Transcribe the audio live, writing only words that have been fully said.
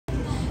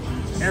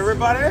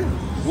Everybody,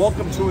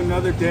 welcome to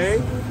another day,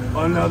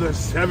 another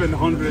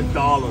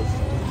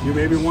 $700. You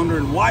may be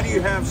wondering, why do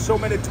you have so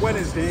many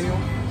 20s, Daniel?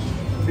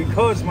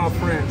 Because, my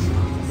friends,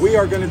 we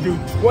are going to do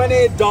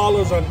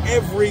 $20 on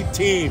every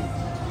team.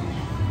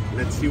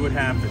 Let's see what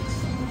happens.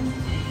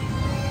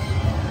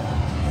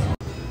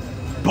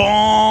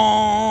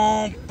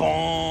 Boom,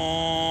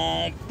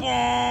 boom,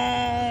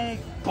 boom,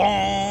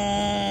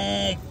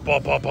 boom,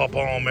 boom, boom, boom,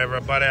 boom,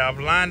 everybody.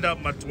 I've lined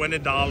up my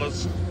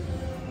 $20.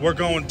 We're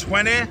going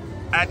 20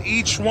 at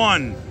each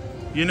one.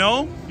 You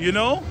know,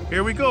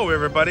 here we go,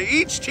 everybody.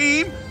 Each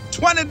team,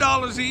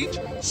 $20 each.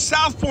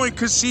 South Point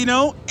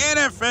Casino,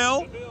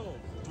 NFL.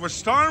 We're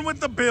starting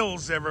with the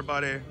Bills,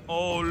 everybody.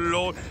 Oh,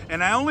 Lord.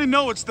 And I only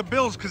know it's the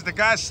Bills because the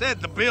guy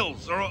said the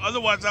Bills, or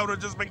otherwise I would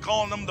have just been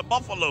calling them the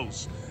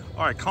Buffaloes.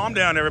 All right, calm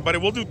down, everybody.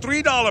 We'll do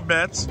 $3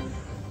 bets.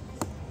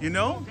 You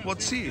know,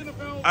 let's see.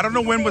 I don't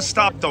know when we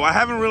stop, though. I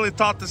haven't really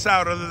thought this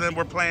out other than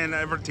we're playing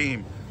every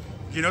team.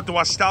 You know, do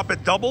I stop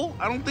at double?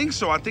 I don't think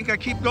so. I think I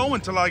keep going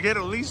until I get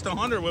at least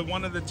 100 with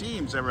one of the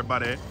teams,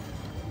 everybody.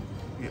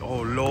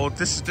 Oh, Lord.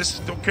 This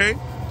is okay.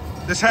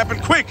 This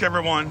happened quick,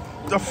 everyone.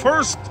 The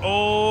first.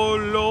 Oh,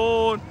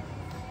 Lord.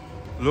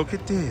 Look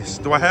at this.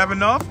 Do I have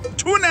enough?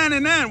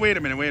 $2.99. Wait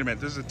a minute.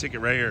 This is a ticket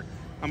right here.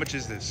 How much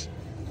is this?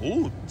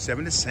 Ooh,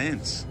 70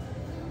 cents.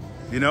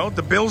 You know,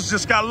 the Bills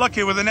just got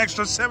lucky with an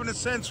extra 70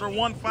 cents for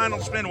one final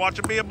spin. Watch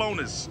it be a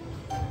bonus.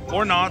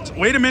 Or not.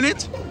 Wait a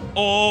minute.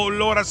 Oh,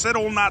 Lord, I said,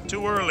 oh, not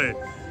too early.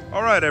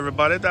 All right,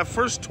 everybody. That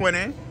first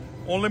 20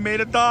 only made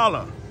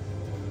 $1.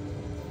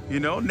 You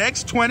know,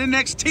 next 20,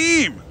 next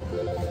team.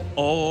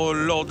 Oh,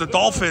 Lord, the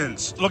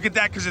Dolphins. Look at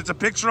that, because it's a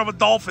picture of a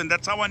dolphin.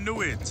 That's how I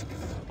knew it.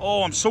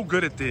 Oh, I'm so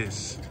good at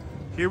this.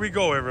 Here we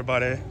go,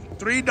 everybody.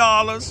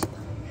 $3.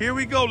 Here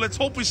we go. Let's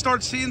hope we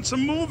start seeing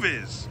some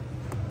movies.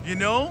 You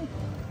know?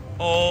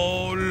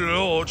 Oh,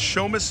 Lord,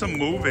 show me some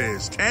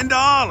movies.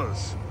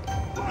 $10.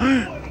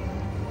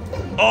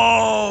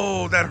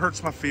 Oh, that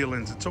hurts my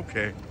feelings. It's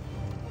okay.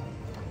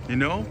 You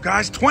know,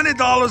 guys,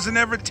 $20 in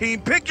every team.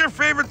 Pick your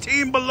favorite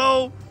team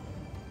below.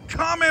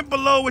 Comment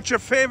below with your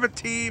favorite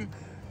team.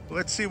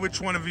 Let's see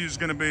which one of you is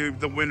going to be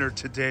the winner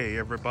today,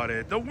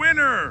 everybody. The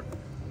winner.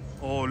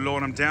 Oh,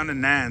 Lord, I'm down to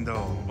 9,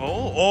 though.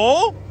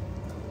 Oh,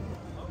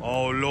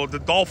 Lord, the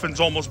Dolphins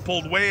almost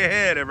pulled way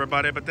ahead,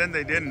 everybody, but then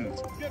they didn't.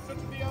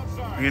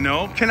 You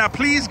know, can I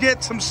please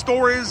get some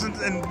stories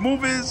and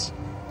movies?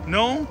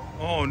 No?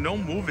 Oh, no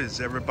movies,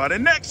 everybody.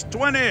 Next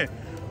 20.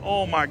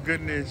 Oh, my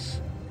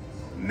goodness.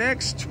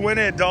 Next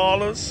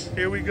 $20.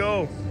 Here we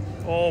go.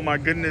 Oh, my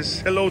goodness.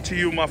 Hello to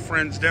you, my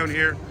friends down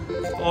here.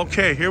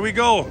 Okay, here we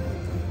go.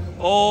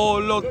 Oh,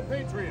 look.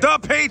 The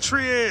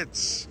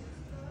Patriots.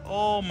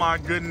 Oh, my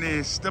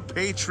goodness. The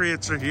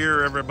Patriots are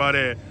here,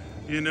 everybody.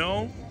 You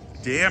know?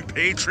 Damn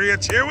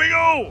Patriots. Here we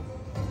go.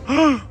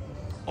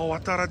 Oh, I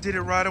thought I did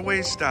it right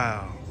away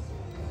style.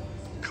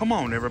 Come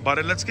on,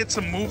 everybody. Let's get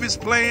some movies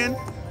playing.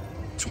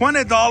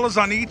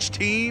 $20 on each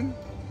team.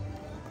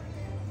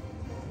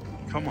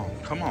 Come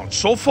on.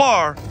 So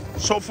far,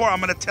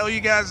 I'm going to tell you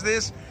guys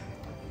this.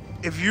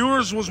 If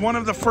yours was one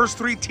of the first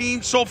 3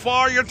 teams so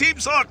far, your team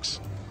sucks.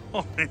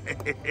 Oh,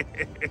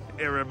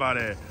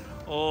 everybody.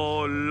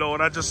 Oh,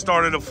 Lord. I just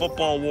started a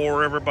football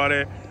war,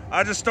 everybody.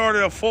 I just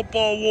started a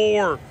football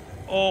war.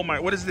 Oh, my.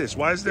 What is this?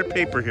 Why is there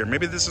paper here?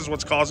 Maybe this is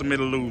what's causing me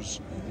to lose.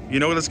 You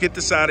know, let's get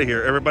this out of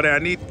here. Everybody, I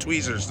need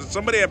tweezers. Does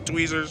somebody have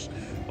tweezers?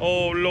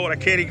 Oh, Lord, I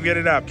can't even get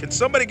it out. Can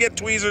somebody get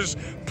tweezers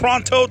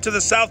pronto to the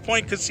South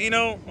Point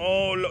Casino?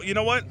 Oh, you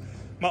know what?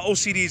 My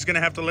OCD is going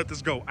to have to let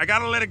this go. I got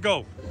to let it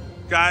go.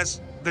 Guys,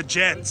 the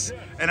Jets.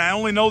 And I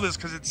only know this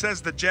because it says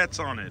the Jets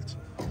on it.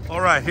 All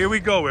right, here we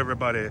go,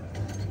 everybody.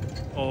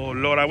 Oh,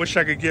 Lord, I wish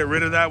I could get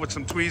rid of that with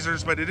some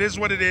tweezers, but it is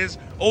what it is.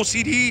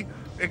 OCD,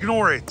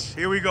 ignore it.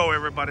 Here we go,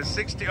 everybody.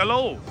 60.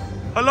 Hello.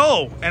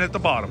 And at the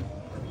bottom.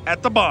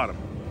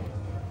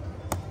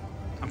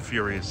 I'm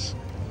furious.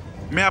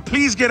 May I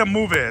please get a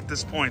movie at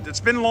this point?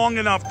 It's been long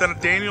enough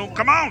that Daniel,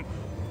 come on.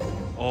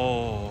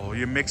 Oh,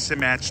 you mix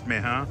and matched me,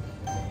 huh?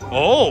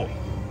 Oh,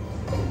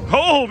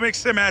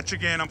 mix and match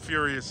again. I'm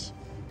furious.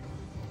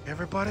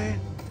 Everybody,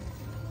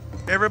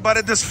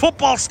 this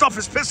football stuff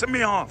is pissing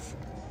me off.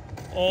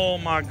 Oh,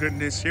 my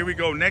goodness. Here we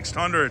go. Next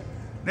 100.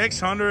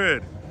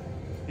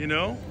 You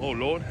know? Oh,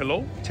 Lord.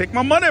 Hello? Take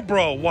my money,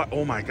 bro. What?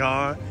 Oh, my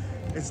God.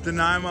 It's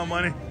denying my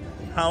money.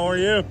 How are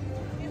you?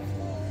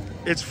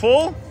 It's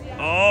full?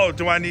 Oh,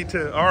 do I need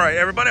to? All right,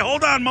 everybody,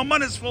 hold on. My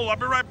money's full. I'll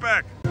be right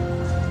back.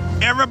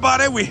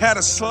 Everybody, we had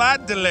a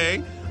slight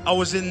delay. I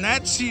was in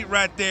that seat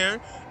right there,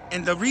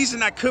 and the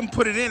reason I couldn't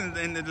put it in,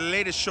 and the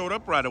lady showed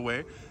up right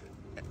away,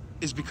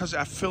 is because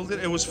I filled it.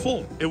 It was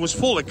full.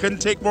 It couldn't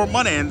take more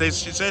money, and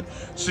she said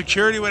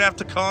security would have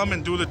to come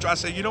and do the. I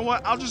said, you know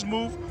what? I'll just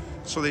move.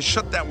 So they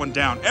shut that one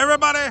down.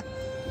 Everybody,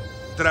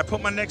 did I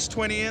put my next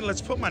 20 in?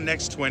 Let's put my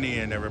next 20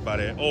 in,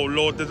 everybody. Oh,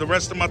 Lord, the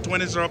rest of my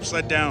 20s are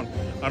upside down.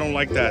 I don't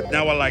like that.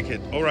 Now I like it.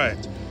 All right.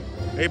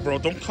 Hey, bro,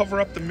 don't cover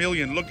up the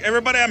million. Look,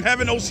 everybody, I'm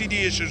having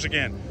OCD issues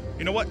again.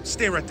 You know what?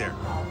 Stay right there.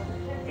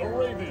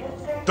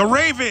 The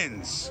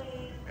Ravens.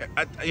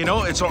 You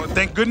know, it's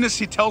thank goodness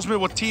he tells me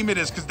what team it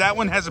is, because that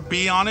one has a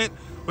B on it.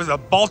 Was the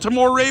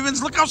Baltimore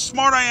Ravens. Look how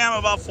smart I am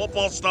about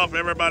football stuff,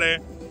 everybody.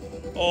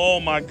 Oh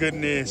my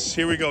goodness.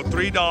 Here we go.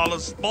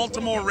 $3.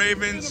 Baltimore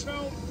Ravens.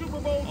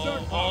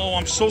 Oh,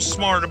 I'm so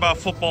smart about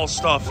football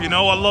stuff. You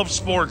know, I love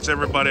sports,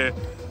 everybody.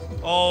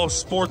 Oh,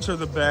 sports are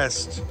the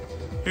best.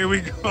 Here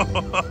we go.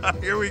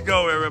 Here we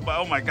go, everybody.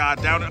 Oh my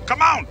God, down.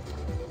 Come on.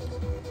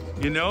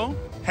 You know,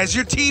 has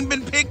your team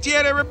been picked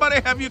yet, everybody?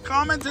 Have you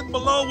commented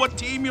below what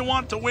team you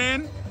want to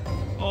win?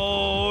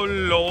 Oh,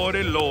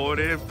 lordy,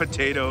 lordy,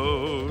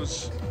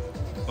 potatoes.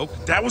 Oh,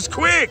 that was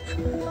quick.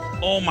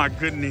 Oh, my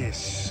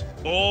goodness.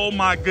 Oh,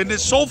 my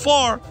goodness. So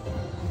far,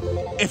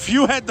 if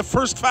you had the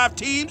first 5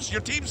 teams,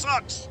 your team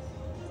sucks.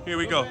 Here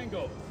we go.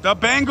 The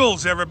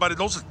Bengals, everybody.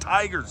 Those are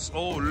Tigers.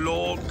 Oh,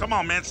 Lord. Come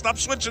on, man. Stop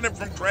switching it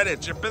from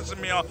credits. You're pissing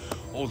me off.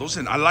 Oh,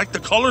 I like the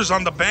colors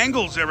on the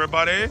Bengals,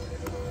 everybody.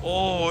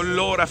 Oh,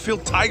 Lord. I feel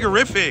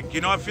tigerific. You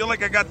know, I feel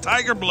like I got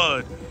tiger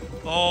blood.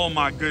 Oh,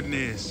 my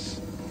goodness.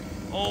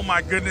 Oh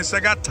my goodness, I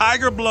got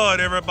tiger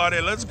blood,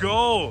 everybody. Let's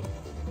go.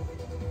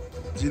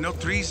 You know,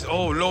 3.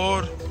 Oh,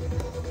 Lord.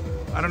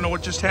 I don't know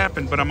what just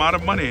happened, but I'm out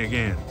of money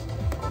again.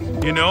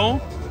 You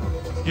know?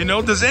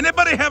 Does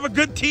anybody have a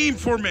good team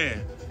for me?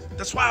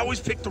 That's why I always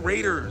pick the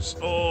Raiders.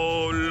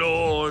 Oh,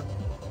 Lord.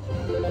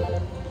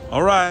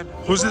 All right.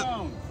 Who's it?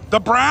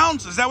 The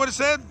Browns? Is that what it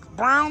said?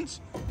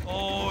 Browns?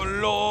 Oh,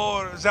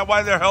 Lord. Is that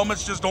why their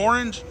helmet's just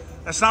orange?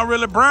 That's not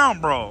really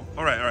brown, bro.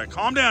 All right.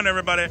 Calm down,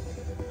 everybody.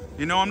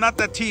 You know, I'm not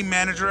that team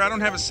manager. I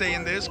don't have a say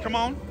in this. Come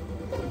on.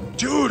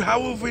 Dude,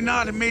 how have we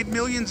not made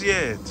millions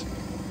yet?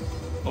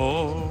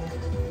 Oh.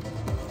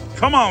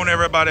 Come on,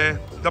 everybody.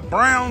 The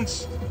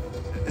Browns.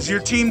 Is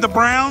your team the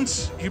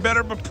Browns? You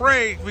better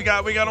pray. We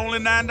got only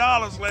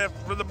 $9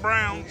 left for the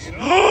Browns.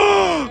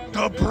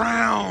 The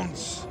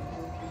Browns.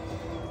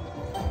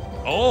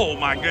 Oh,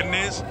 my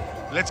goodness.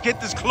 Let's get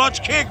this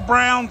clutch kick,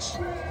 Browns.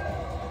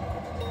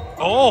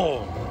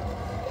 Oh.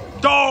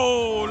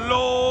 Oh,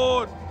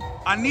 Lord.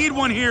 I need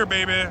one here,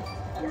 baby.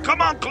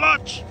 Come on,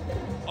 clutch.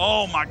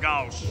 Oh, my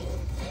gosh.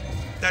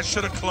 That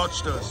should have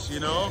clutched us, you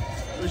know?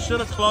 We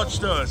should have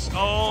clutched us.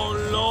 Oh,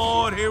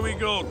 Lord. Here we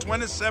go.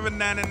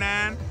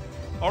 $27.99.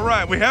 All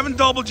right. We haven't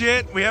doubled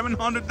yet. We haven't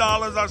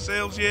 $100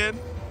 ourselves yet.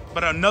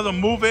 But another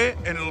movie,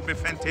 and it'll be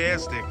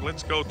fantastic.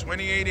 Let's go.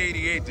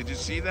 $28.88. Did you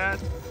see that?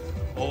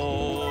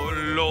 Oh,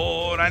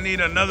 Lord. I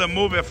need another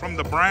movie from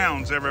the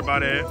Browns,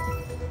 everybody.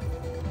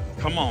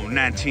 Come on.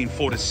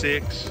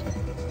 1946.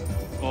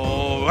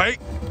 Oh, hey.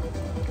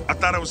 I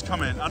thought it was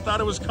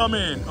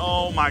coming.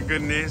 Oh, my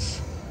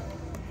goodness.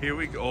 Here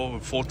we go.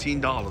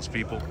 $14,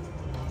 people.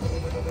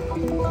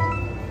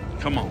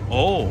 Come on.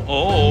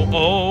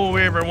 Oh,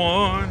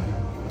 everyone.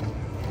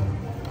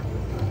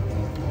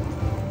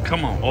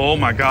 Come on. Oh,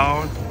 my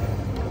God.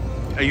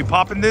 Are you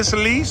popping this at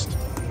least?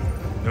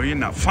 No, you're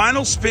not.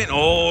 Final spin.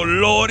 Oh,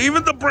 Lord.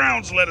 Even the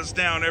Browns let us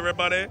down,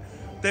 everybody.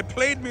 They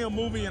played me a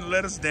movie and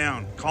let us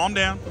down. Calm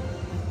down.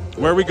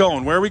 Where are we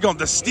going?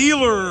 The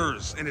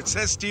Steelers. And it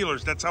says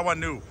Steelers. That's how I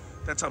knew.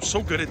 I'm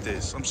so good at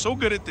this. I'm so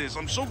good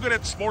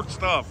at sports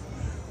stuff.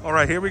 All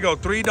right, here we go.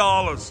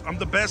 $3. I'm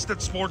the best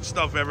at sports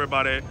stuff,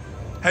 everybody.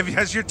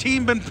 Has your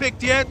team been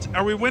picked yet?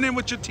 Are we winning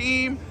with your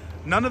team?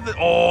 None of the...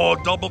 Oh,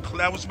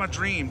 that was my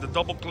dream. The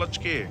double clutch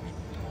kick.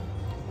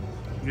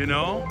 You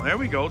know? There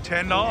we go.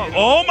 $10.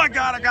 Oh, my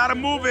God. I got to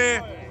move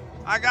it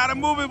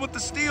with the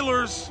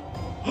Steelers.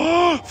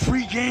 Oh,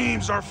 free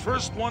games. Our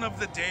first one of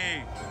the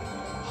day.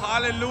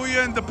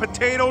 Hallelujah in the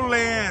potato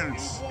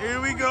lands.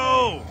 Here we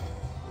go.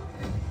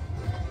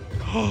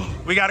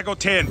 We got to go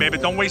 10, baby.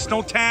 Don't waste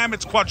no time.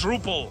 It's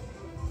quadruple.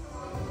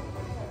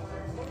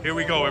 Here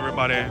we go,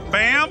 everybody.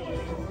 Bam.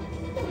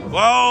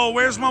 Whoa,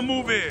 where's my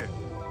movie?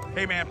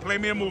 Hey, man, play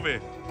me a movie.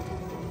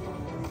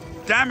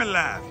 Diamond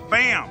Life.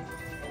 Bam.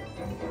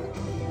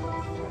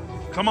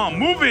 Come on,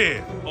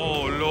 movie.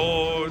 Oh,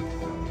 Lord.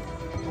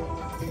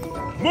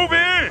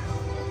 Movie.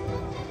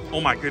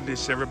 Oh, my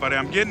goodness, everybody.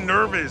 I'm getting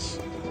nervous.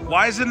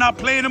 Why is it not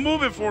playing a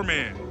movie for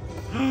me?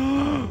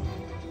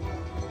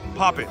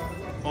 Pop it.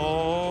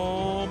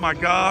 Oh, my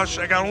gosh.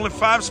 I got only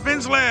 5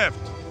 spins left.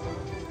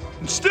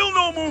 And still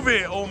no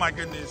movie. Oh, my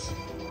goodness.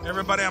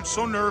 Everybody, I'm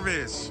so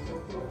nervous.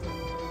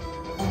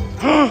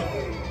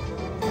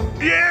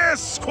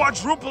 Yes!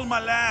 Quadruple my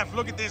life.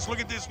 Look at this.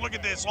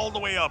 All the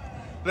way up.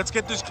 Let's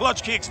get this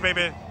clutch kicks,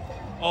 baby.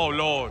 Oh,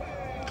 Lord.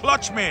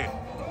 Clutch me.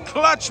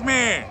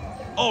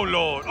 Oh,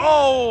 Lord.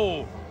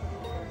 Oh!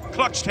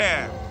 Clutch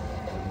tab.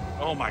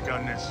 Oh, my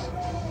goodness.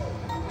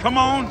 Come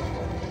on.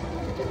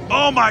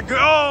 Oh, my God.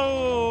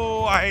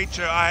 Oh, I hate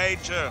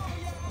you.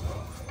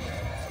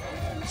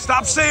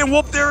 Stop saying,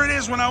 whoop, there it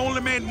is, when I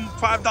only made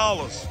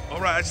 $5. All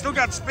right, I still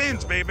got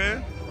spins,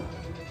 baby.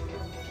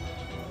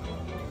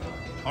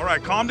 All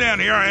right, calm down.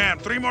 Here I am.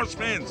 3 more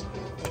spins.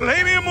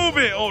 Play me a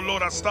movie. Oh,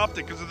 Lord, I stopped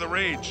it because of the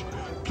rage.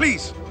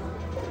 Please.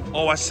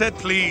 Oh, I said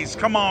please.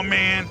 Come on,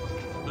 man.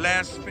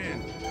 Last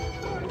spin.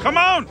 Come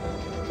on.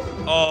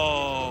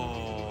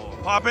 Oh,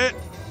 pop it.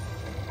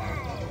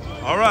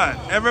 All right,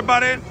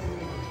 everybody.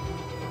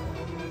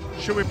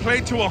 Should we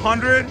play to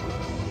 100?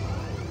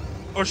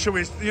 Or should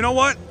we, you know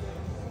what?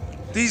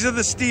 These are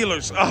the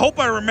Steelers. I hope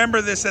I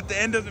remember this at the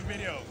end of the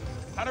video.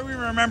 How do we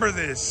remember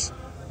this?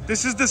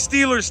 This is the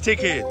Steelers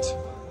ticket.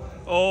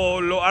 Oh,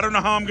 Lord, I don't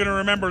know how I'm going to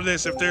remember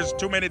this if there's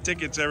too many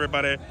tickets,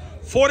 everybody.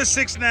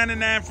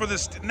 $46.99 for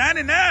the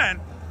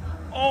 99.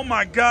 Oh,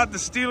 my God. The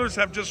Steelers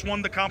have just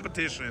won the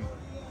competition.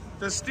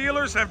 The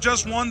Steelers have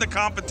just won the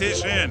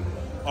competition.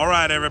 All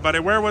right, everybody.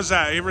 Where was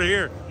that? Over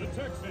here. The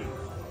Texans.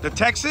 The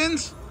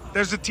Texans?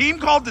 There's a team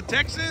called the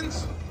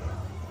Texans?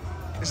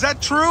 Is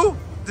that true?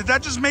 Did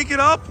that just make it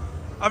up?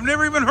 I've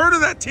never even heard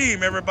of that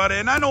team, everybody,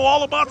 and I know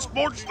all about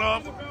sports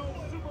stuff.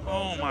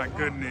 Oh, my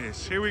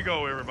goodness. Here we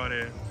go,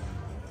 everybody.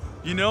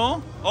 You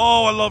know?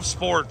 Oh, I love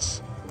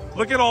sports.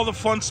 Look at all the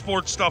fun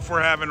sports stuff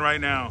we're having right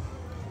now.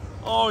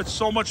 Oh, it's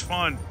so much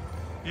fun.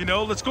 You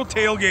know, let's go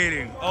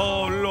tailgating.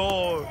 Oh,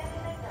 Lord.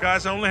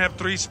 Guys, I only have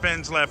 3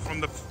 spins left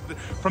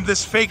from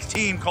this fake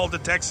team called the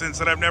Texans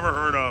that I've never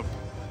heard of.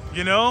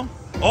 You know?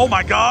 Oh,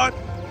 my God.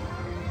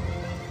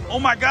 Oh,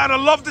 my God, I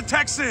love the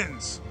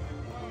Texans.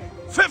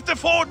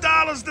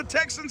 $54, the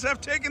Texans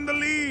have taken the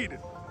lead.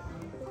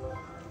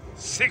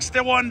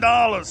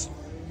 $61.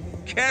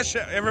 Cash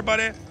out,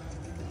 everybody.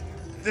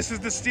 This is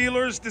the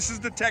Steelers. This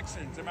is the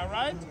Texans. Am I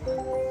right?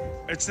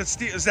 It's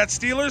the is that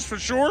Steelers for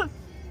sure?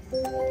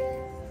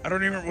 I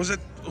don't even,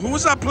 who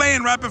was I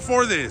playing right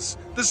before this?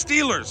 The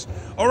Steelers.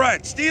 All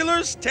right,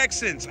 Steelers,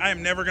 Texans. I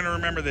am never going to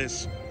remember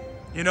this.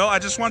 You know, I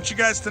just want you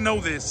guys to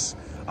know this.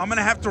 I'm going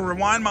to have to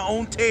rewind my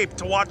own tape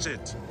to watch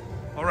it.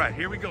 All right,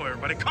 here we go,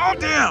 everybody. Calm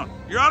down.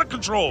 You're out of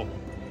control.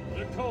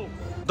 The Colts.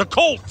 The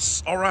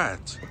Colts. All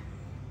right.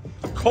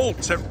 The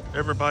Colts,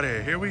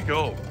 everybody. Here we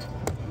go.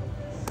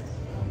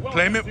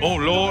 Play me. Oh,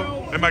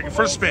 Lord. And my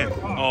first spin.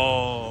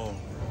 Oh.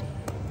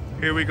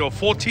 Here we go.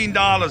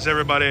 $14,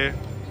 everybody.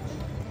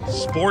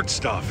 Sports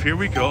stuff. Here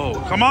we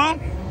go. Come on.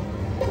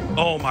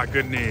 Oh, my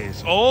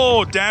goodness.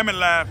 Oh, damn it,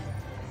 laugh.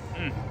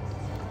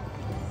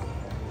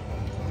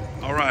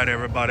 All right,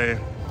 everybody.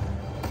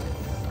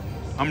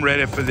 I'm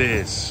ready for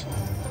this.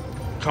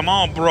 Come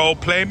on, bro.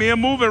 Play me a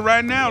movie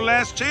right now.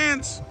 Last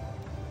chance.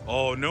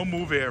 Oh, no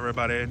movie,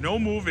 everybody. No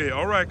movie.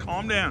 All right,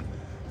 calm down.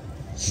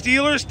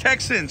 Steelers,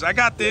 Texans. I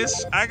got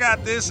this. I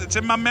got this. It's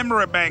in my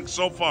memory bank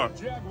so far.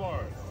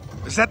 Jaguars.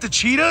 Is that the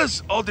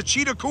Cheetahs? Oh, the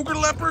Cheetah Cougar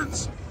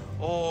Leopards?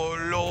 Oh,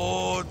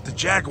 Lord. The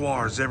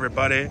Jaguars,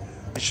 everybody.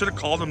 I should have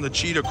called them the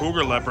Cheetah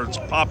Cougar Leopards.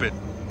 Pop it.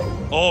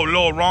 Oh,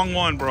 Lord. Wrong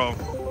one, bro.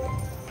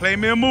 Play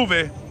me a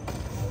movie.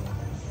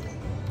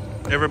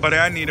 Everybody,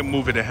 I need a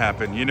movie to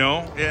happen, you know?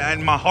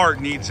 And my heart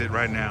needs it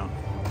right now.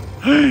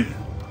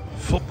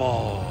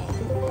 Football.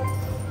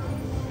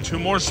 2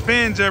 more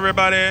spins,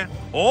 everybody.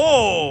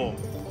 Oh,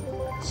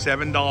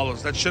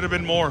 $7. That should have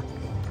been more.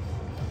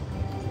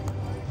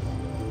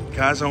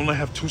 Guys, I only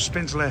have 2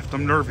 spins left.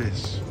 I'm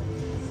nervous.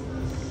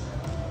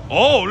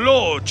 Oh,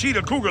 Lord.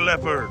 Cheetah Cougar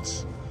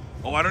Leopards.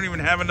 Oh, I don't even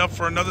have enough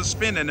for another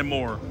spin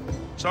anymore.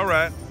 It's all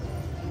right.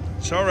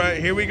 It's all right.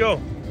 Here we go.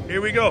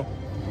 Here we go.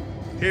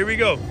 Here we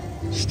go.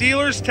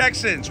 Steelers,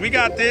 Texans. We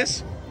got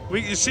this.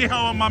 You see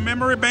how my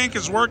memory bank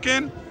is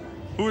working?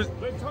 The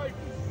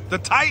Titans. The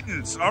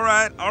Titans. All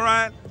right. All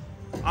right.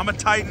 I'm a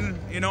Titan.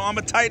 You know, I'm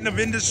a Titan of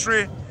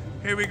industry.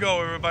 Here we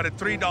go, everybody.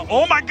 $3.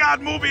 Oh, my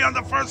God. Movie on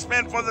the first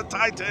spin for the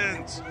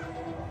Titans.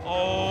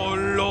 Oh,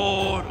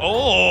 Lord.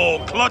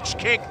 Oh, clutch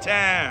kick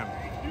time.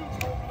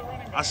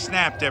 I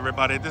snapped,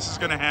 everybody. This is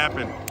going to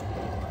happen.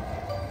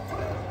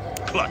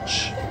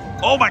 Clutch.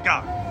 Oh, my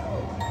God.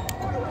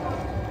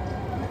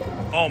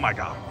 Oh, my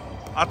God.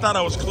 I thought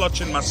I was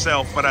clutching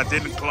myself, but I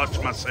didn't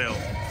clutch myself.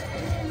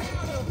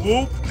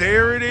 Whoop,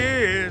 there it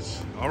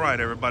is. All right,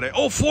 everybody.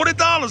 Oh,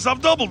 $40.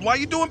 I've doubled. Why are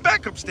you doing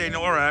backups,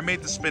 Daniel? All right, I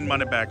made the spin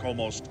money back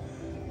almost.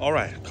 All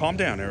right, calm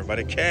down,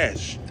 everybody.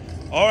 Cash.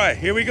 All right,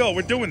 here we go.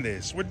 We're doing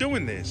this. We're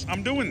doing this.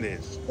 I'm doing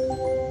this.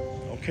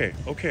 Okay,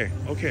 okay,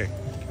 okay.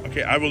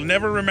 Okay, I will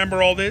never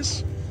remember all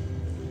this.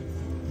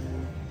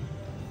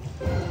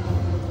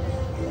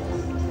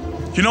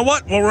 You know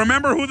what? Well,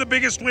 remember who the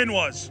biggest win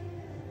was.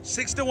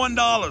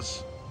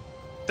 $61.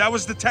 That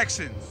was the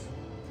Texans,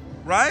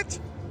 right?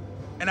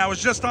 And I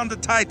was just on the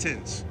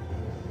Titans.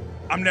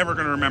 I'm never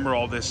going to remember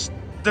all this.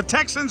 The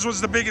Texans was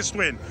the biggest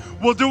win.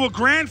 We'll do a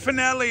grand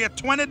finale at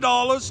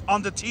 $20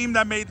 on the team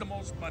that made the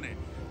most money.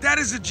 That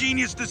is a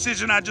genius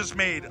decision I just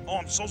made. Oh,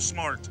 I'm so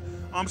smart.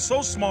 I'm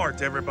so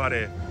smart,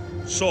 everybody.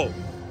 So,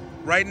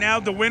 right now,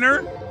 the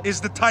winner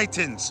is the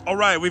Titans. All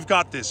right, we've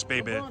got this,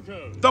 baby.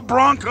 The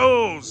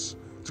Broncos.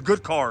 It's a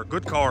good car,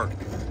 good car.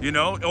 You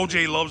know,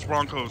 OJ loves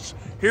Broncos.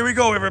 Here we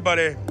go,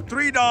 everybody.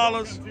 $3.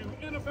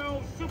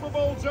 NFL Super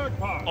Bowl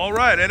jackpot. All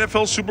right,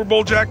 NFL Super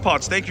Bowl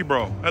jackpots. Thank you,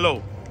 bro.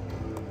 Hello.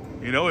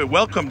 You know, it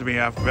welcomed me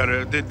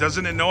after.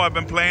 Doesn't it know I've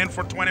been playing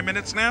for 20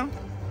 minutes now?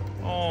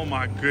 Oh,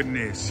 my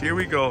goodness. Here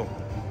we go.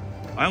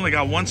 I only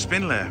got 1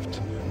 spin left.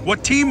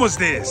 What team was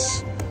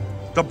this?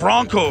 The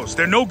Broncos.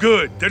 They're no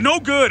good. They're no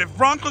good. If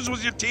Broncos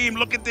was your team,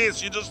 look at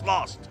this. You just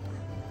lost.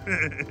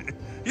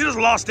 You just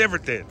lost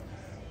everything.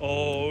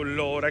 Oh,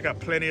 Lord, I got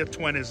plenty of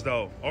 20s,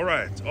 though. All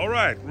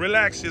right,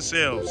 relax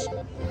yourselves.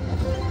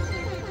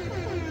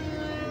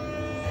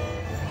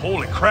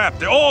 Holy crap.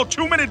 Oh,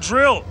 2-minute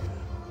drill.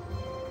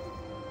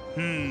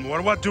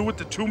 What do I do with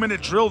the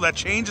 2-minute drill? That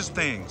changes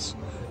things.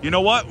 You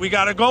know what? We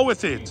got to go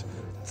with it.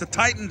 The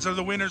Titans are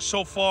the winners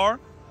so far.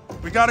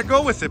 We got to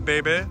go with it,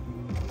 baby.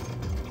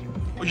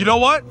 You know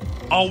what?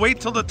 I'll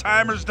wait till the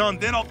timer's done.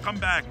 Then I'll come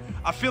back.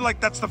 I feel like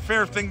that's the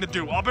fair thing to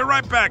do. I'll be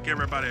right back,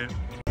 everybody.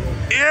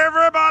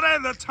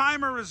 Everybody, the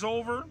timer is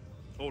over.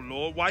 Oh,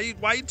 Lord. Why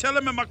you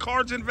telling me my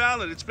card's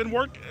invalid? It's been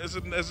working. Has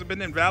it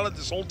been invalid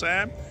this whole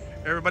time?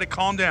 Everybody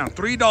calm down.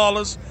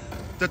 $3.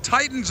 The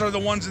Titans are the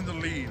ones in the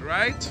lead,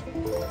 right?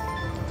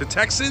 The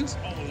Texans?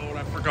 Oh, Lord,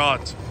 I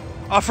forgot.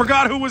 I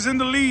forgot who was in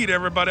the lead,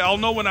 everybody. I'll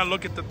know when I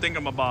look at the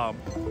thingamabob.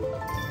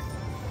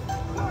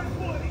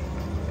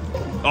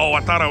 Oh,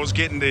 I thought I was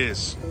getting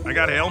this. I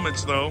got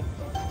helmets, though.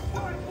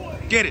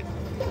 Get it.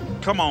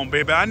 Come on,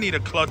 baby. I need a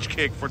clutch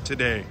kick for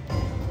today.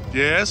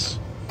 Yes?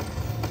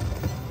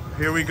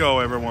 Here we go,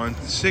 everyone.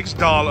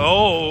 $6.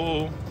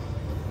 Oh.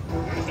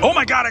 Oh,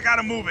 my God. I got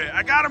to move it.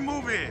 I got to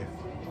move it.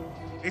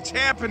 It's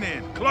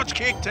happening. Clutch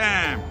kick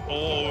time.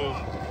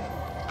 Oh.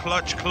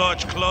 Clutch,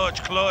 clutch,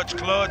 clutch, clutch,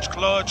 clutch,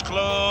 clutch,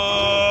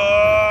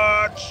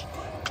 clutch.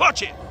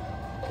 Clutch it.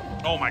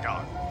 Oh, my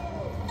God.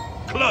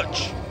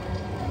 Clutch.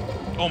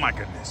 Oh, my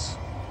goodness.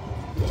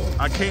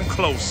 I came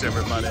close,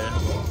 everybody.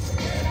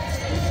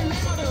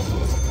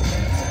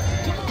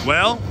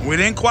 Well, we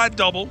didn't quite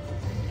double.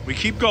 We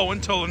keep going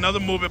until another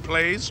movie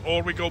plays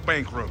or we go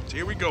bankrupt.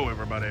 Here we go,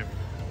 everybody.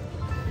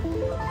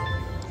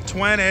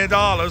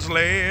 $20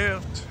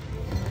 left.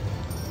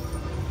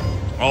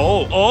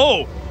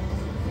 Oh.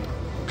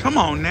 Come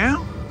on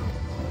now.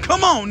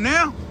 Come on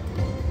now.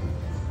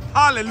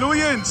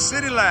 Hallelujah and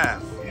City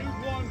Laugh.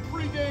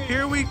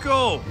 Here we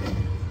go.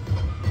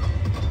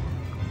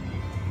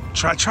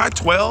 Try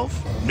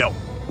 12? No.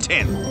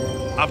 10.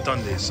 I've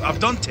done this. I've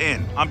done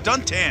 10. I'm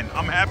done 10.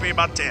 I'm happy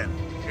about 10.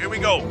 Here we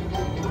go.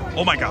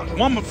 Oh my God.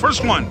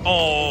 First one.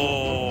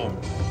 Oh.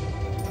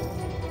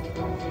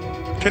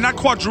 Can I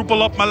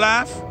quadruple up my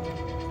laugh?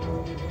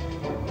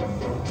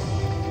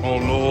 Oh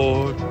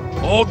Lord.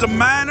 Oh, the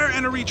minor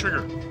and a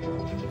retrigger.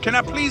 Can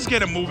I please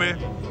get a movie?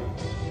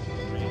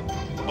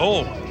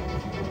 Oh.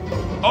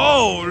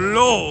 Oh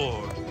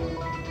Lord.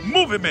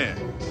 Movie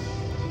man.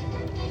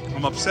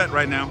 I'm upset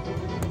right now.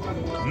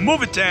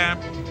 Movie time.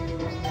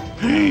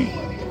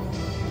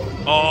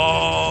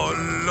 Oh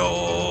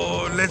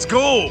Lord. Let's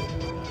go.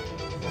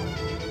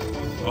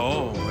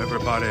 Oh,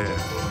 everybody.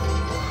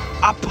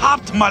 I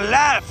popped my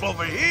laugh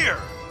over here.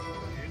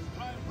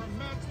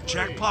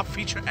 Jackpot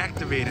feature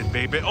activated,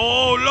 baby.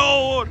 Oh,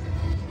 Lord.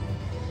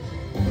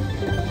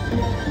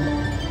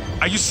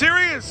 Are you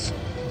serious?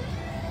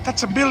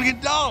 That's $1 million,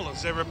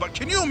 everybody.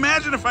 Can you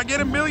imagine if I get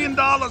 $1 million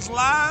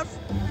live?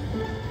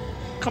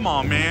 Come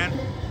on, man.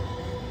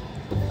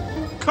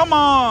 Come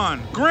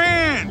on.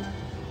 Grand.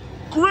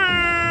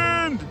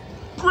 Grand.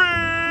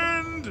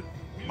 Grand.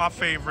 My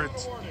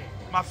favorite.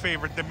 My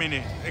favorite, the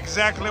mini.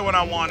 Exactly what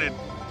I wanted.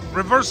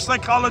 Reverse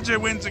psychology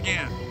wins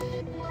again.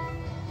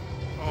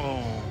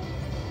 Oh.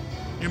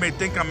 You may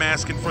think I'm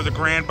asking for the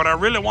grand, but I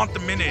really want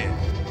the mini.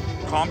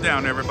 Calm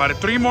down, everybody.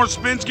 3 more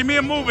spins. Give me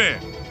a movie.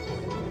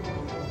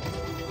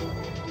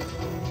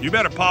 You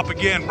better pop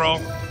again, bro.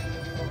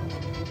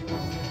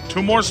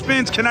 2 more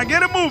spins. Can I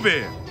get a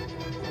movie?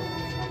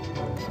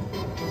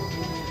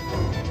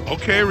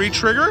 Okay,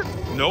 re-trigger.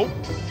 Nope.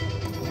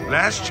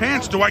 Last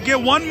chance. Do I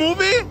get 1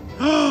 movie?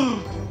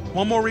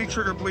 1 more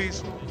re-trigger,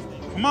 please.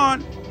 Come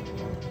on.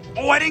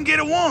 Oh, I didn't get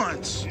it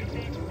once.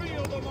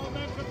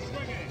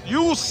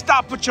 You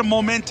stop with your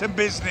momentum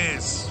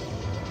business.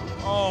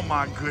 Oh,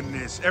 my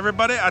goodness.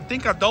 Everybody, I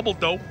think I doubled,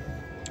 though.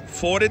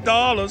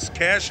 $40.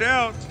 Cash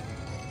out.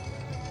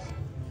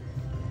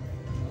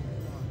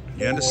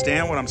 You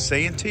understand what I'm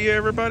saying to you,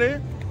 everybody?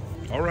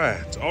 All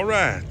right. All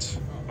right.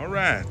 All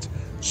right.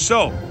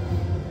 So,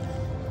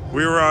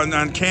 we were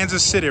on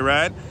Kansas City,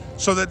 right?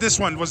 So that this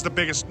one was the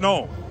biggest.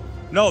 No,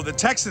 the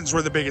Texans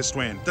were the biggest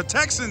win. The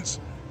Texans,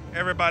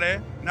 everybody.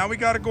 Now we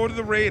got to go to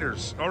the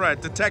Raiders. All right,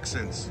 the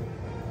Texans.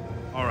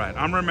 All right,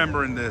 I'm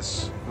remembering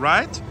this,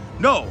 right?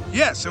 No,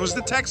 yes, it was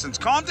the Texans.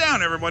 Calm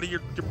down, everybody.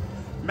 You're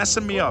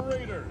messing me up.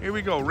 Here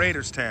we go,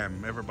 Raiders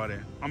time, everybody.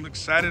 I'm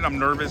excited. I'm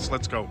nervous.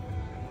 Let's go.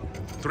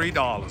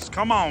 $3.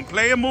 Come on,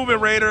 play a movie,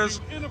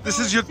 Raiders. This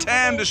is your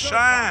time to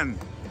shine.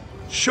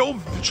 Show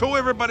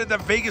everybody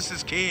that Vegas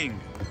is king.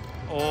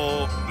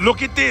 Oh,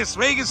 look at this.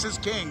 Vegas is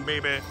king,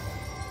 baby.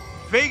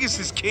 Vegas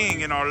is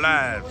king in our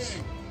lives.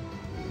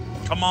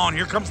 Come on,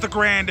 here comes the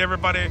grand,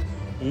 everybody.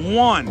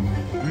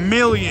 $1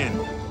 million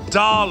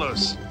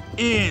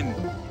in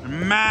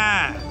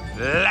my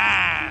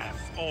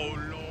life. Oh,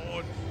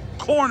 Lord.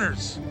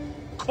 Corners.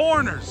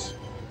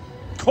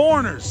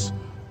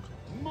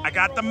 I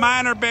got the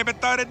minor, baby.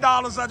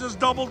 $30. I just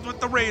doubled with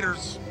the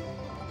Raiders.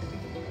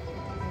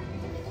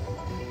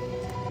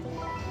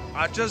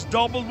 I just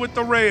doubled with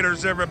the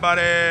Raiders,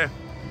 everybody.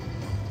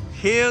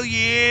 Hell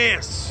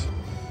yes.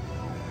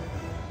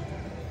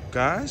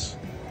 Guys,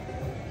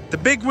 the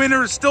big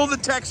winner is still the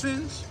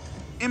Texans.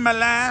 In my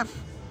life,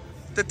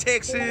 the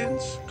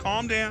Texans.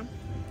 Calm down.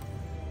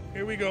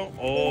 Here we go.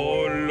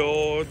 Oh,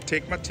 Lord.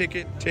 Take my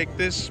ticket. Take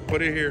this.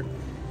 Put it here.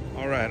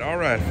 All right. All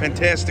right.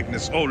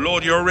 Fantasticness. Oh,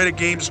 Lord, you're already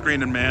game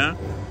screening, man.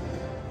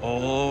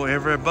 Oh,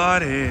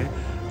 everybody.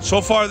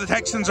 So far, the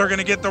Texans are going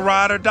to get the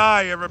ride or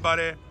die,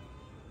 everybody.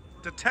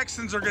 The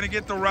Texans are going to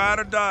get the ride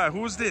or die.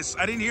 Who is this?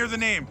 I didn't hear the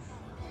name.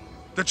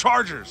 The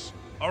Chargers.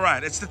 All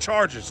right. It's the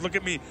Chargers. Look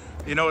at me.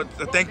 You know,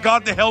 thank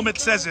God the helmet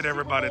says it,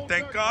 everybody.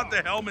 Thank God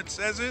the helmet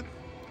says it.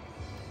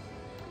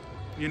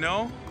 You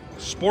know,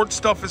 sports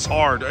stuff is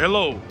hard.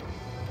 Hello.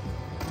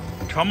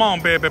 Come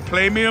on, baby.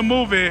 Play me a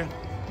movie.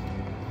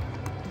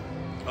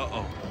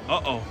 Uh-oh.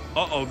 Uh-oh.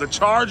 Uh-oh. The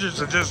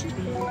Chargers are just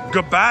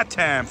goodbye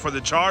time for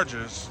the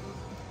Chargers.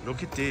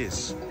 Look at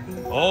this.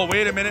 Oh,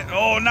 wait a minute.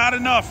 Oh, not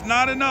enough.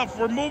 Not enough.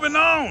 We're moving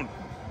on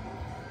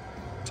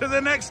to the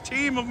next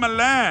team of my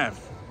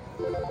life.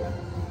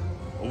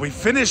 Well, we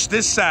finished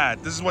this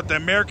side. This is what the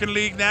American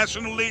League,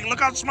 National League.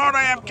 Look how smart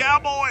I am.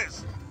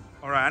 Cowboys.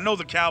 All right, I know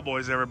the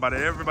Cowboys, everybody.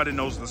 Everybody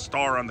knows the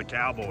star on the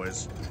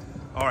Cowboys.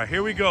 All right,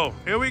 here we go.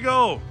 Here we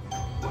go.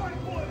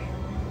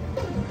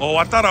 Oh,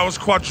 I thought I was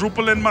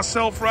quadrupling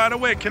myself right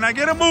away. Can I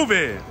get a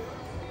movie?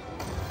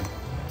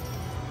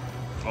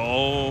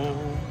 Oh.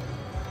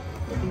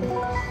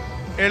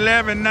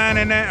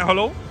 11.99.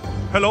 Hello?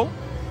 Hello?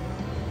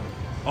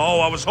 Oh,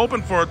 I was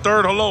hoping for a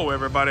third hello,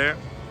 everybody.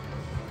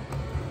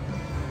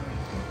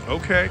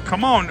 Okay,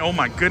 come on. Oh,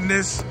 my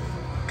goodness.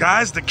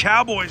 Guys, the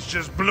Cowboys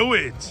just blew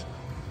it.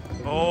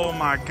 Oh,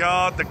 my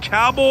God. The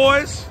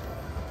Cowboys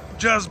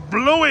just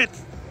blew it.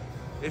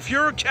 If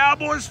you're a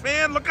Cowboys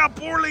fan, look how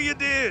poorly you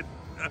did.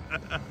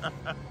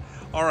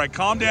 All right,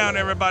 calm down,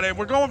 everybody.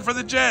 We're going for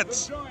the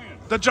Jets.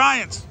 The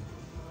Giants.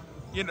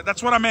 You know,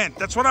 that's what I meant.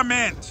 That's what I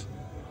meant.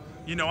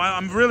 You know,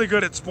 I'm really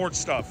good at sports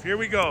stuff. Here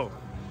we go.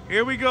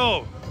 Here we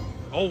go.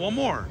 Oh, one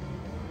more.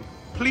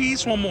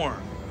 Please, one more.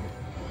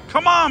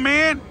 Come on,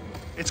 man.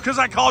 It's because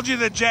I called you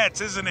the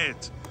Jets, isn't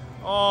it?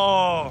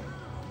 Oh,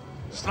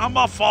 it's not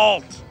my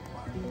fault.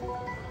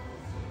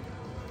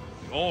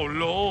 Oh,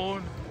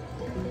 Lord.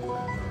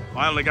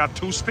 I only got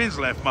 2 spins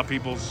left, my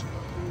peoples.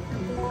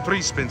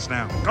 3 spins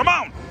now. Come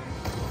on.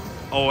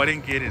 Oh, I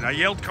didn't get it. I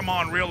yelled come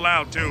on real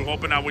loud, too,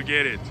 hoping I would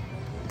get it.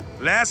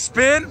 Last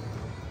spin.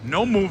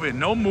 No moving.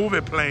 No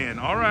moving playing.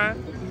 All right.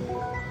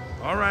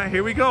 All right,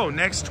 here we go.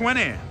 Next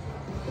 20.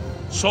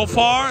 So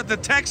far, the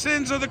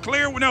Texans are the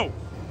clear. No.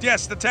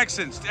 Yes, the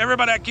Texans.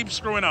 Everybody, I keep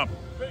screwing up.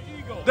 The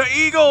Eagles. The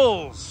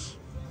Eagles.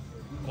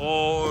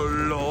 Oh,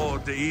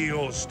 Lord, the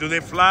Eagles. Do they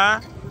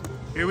fly?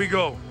 Here we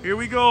go. Here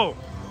we go.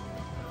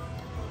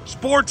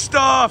 Sports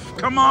stuff.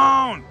 Come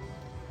on.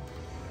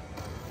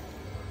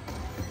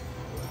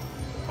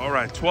 All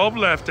right, 12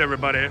 left,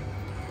 everybody.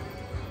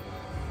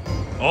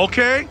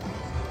 Okay.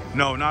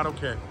 No, not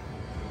okay.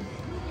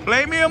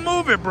 Play me a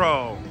movie,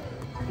 bro.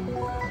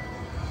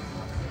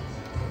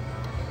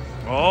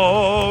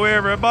 Oh,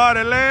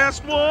 everybody,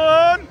 last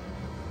one.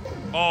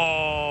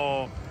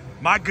 Oh,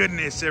 my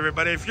goodness,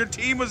 everybody. If your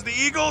team was the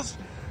Eagles,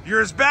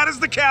 you're as bad as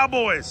the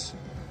Cowboys.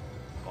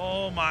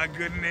 Oh, my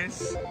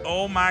goodness.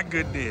 Oh, my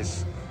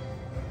goodness.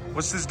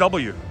 What's this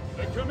W?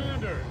 The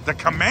Commanders. The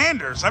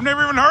Commanders? I've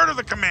never even heard of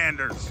the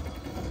Commanders.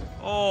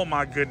 Oh,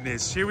 my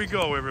goodness. Here we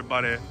go,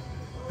 everybody.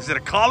 Is it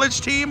a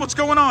college team? What's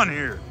going on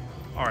here?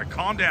 All right,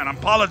 calm down. I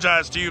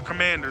apologize to you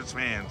Commanders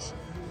fans.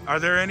 Are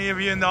there any of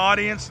you in the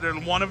audience?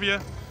 There's one of you?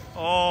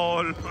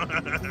 Oh,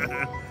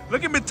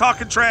 look at me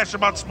talking trash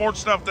about sports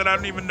stuff that I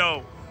don't even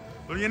know.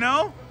 Well, you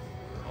know?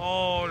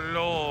 Oh,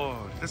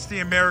 Lord. That's the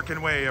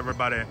American way,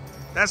 everybody.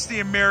 That's the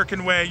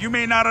American way. You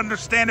may not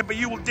understand it, but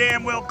you will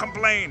damn well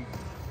complain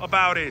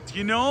about it,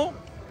 you know?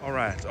 All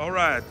right, all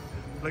right.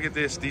 Look at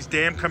this. These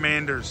damn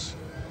Commanders.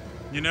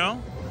 You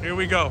know? Here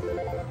we go.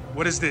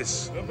 What is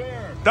this? The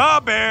Bears.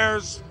 The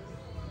Bears.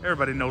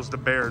 Everybody knows the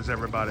Bears,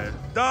 everybody.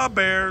 The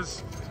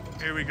Bears.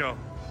 Here we go.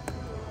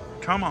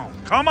 Come on.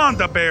 Come on,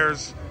 the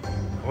Bears.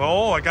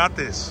 Oh, I got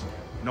this.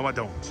 No, I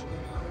don't.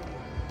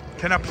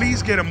 Can I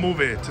please get a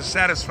movie to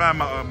satisfy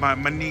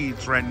my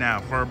needs right now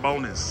for a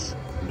bonus?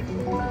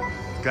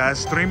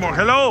 Guys, 3 more.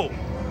 Hello.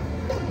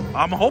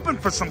 I'm hoping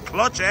for some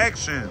clutch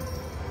action.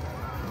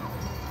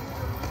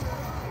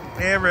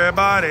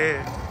 Everybody.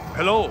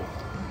 Hello.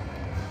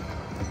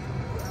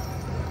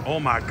 Oh,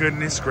 my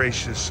goodness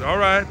gracious. All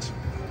right.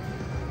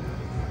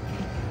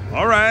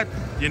 All right.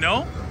 You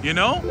know,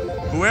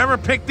 whoever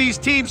picked these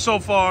teams so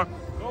far.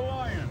 The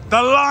Lions.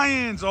 The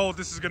Lions. Oh,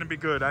 this is going to be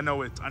good. I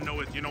know it. I know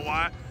it. You know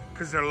why?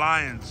 Because they're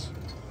Lions.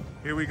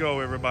 Here we go,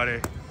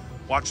 everybody.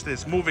 Watch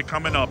this. Movie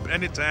coming up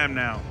anytime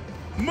now.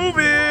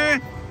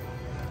 Movie.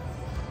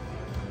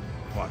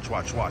 Watch,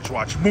 watch, watch,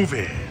 watch.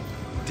 Movie.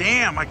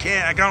 Damn, I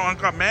can't. I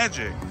got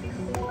magic.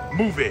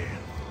 Movie.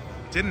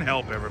 Didn't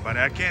help, everybody.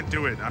 I can't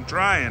do it. I'm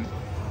trying.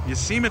 You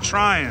see me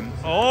trying.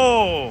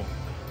 Oh.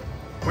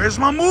 Where's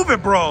my movie,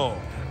 bro?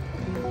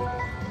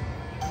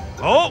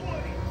 Oh.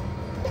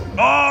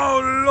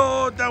 Oh,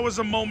 Lord. That was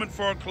a moment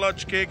for a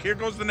clutch kick. Here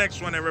goes the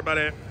next one,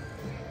 everybody.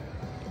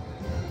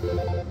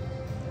 The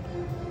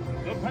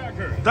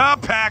Packers. The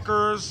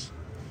Packers.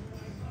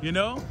 You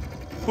know?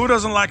 Who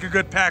doesn't like a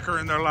good Packer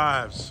in their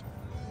lives?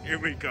 Here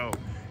we go.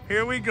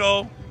 Here we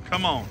go.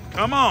 Come on.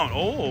 Come on.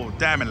 Oh,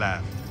 damn it,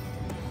 laugh.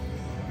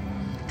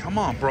 Come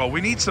on, bro.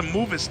 We need some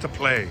movies to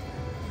play.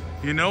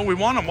 You know, we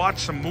want to watch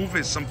some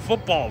movies, some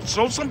football.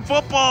 Show some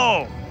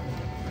football.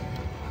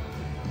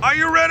 Are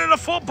you ready to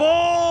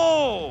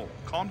football?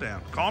 Calm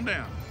down. Calm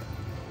down.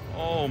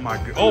 Oh, my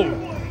God. Oh.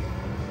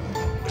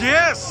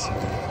 Yes.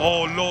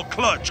 Oh, Lord.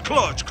 Clutch,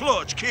 clutch,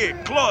 clutch,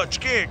 kick,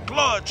 clutch, kick,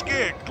 clutch,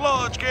 kick,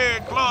 clutch,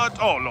 kick, clutch.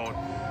 Oh, Lord.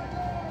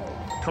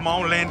 Come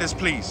on, Landis,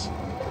 please.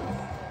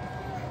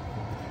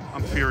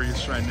 I'm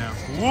furious right now.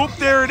 Whoop,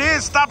 there it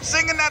is. Stop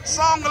singing that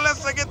song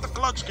unless I get the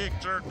clutch kick,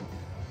 jerk.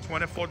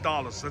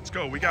 $24. Let's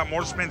go. We got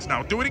more spins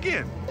now. Do it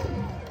again.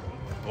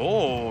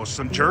 Oh,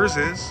 some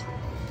jerseys.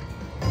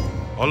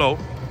 Hello.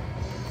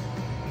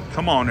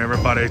 Come on,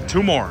 everybody.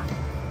 2 more.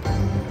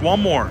 1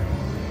 more.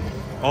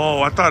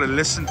 Oh, I thought it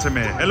listened to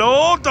me.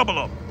 Hello, double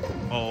up.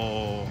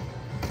 Oh.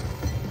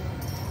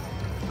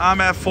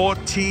 I'm at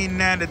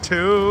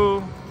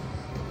 $14.92.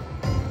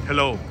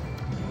 Hello.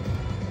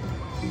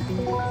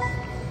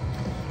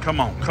 Come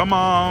on, come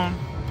on.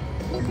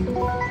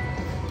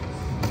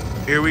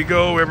 Here we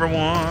go,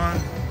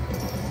 everyone.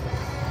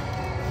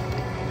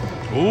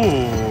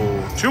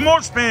 Ooh, 2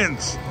 more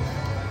spins.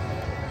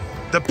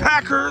 The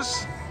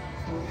Packers.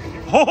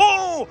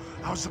 Oh,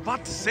 I was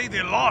about to say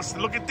they lost.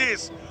 Look at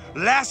this.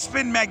 Last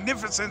spin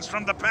magnificence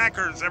from the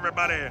Packers,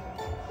 everybody.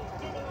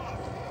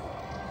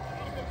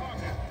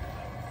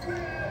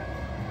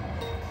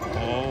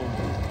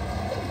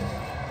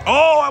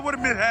 Oh, I would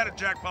have had a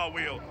jackpot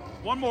wheel.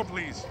 1 more,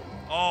 please.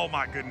 Oh,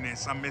 my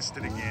goodness. I missed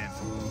it again.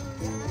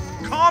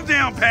 Calm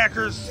down,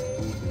 Packers.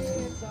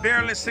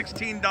 Barely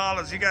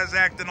 $16. You guys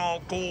acting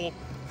all cool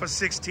for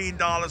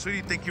 $16. Who do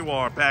you think you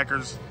are,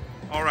 Packers?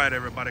 All right,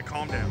 everybody.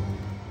 Calm down.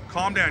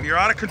 Calm down. You're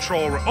out of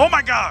control. Oh,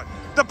 my God.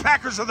 The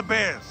Packers are the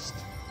best.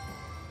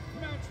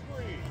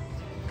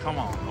 Come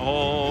on.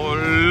 Oh,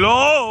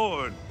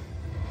 Lord.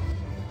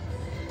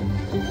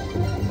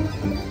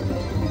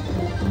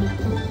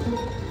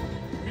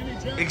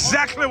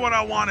 Exactly what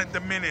I wanted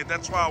the minute.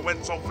 That's why I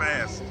went so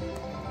fast.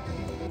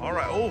 All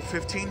right. Oh,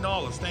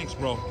 $15. Thanks,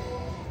 bro.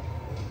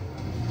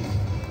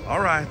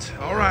 All right.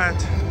 All right.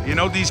 You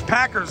know, these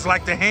Packers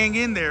like to hang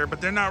in there,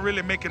 but they're not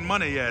really making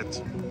money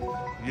yet.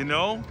 You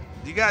know?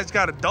 You guys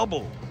got to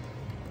double.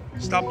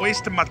 Stop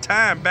wasting my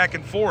time back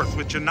and forth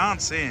with your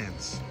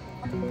nonsense.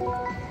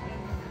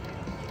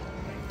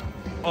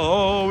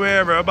 Oh,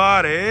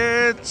 everybody,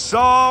 it's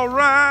all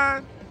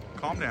right.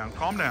 Calm down,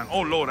 calm down.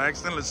 Oh, Lord, I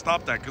accidentally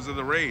stopped that because of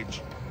the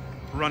rage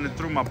running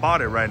through my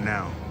body right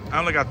now. I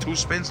only got 2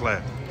 spins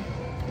left.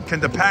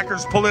 Can the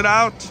Packers pull it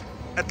out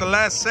at the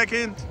last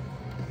second?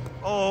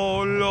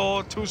 Oh,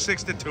 Lord,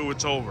 262,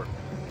 it's over.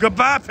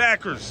 Goodbye,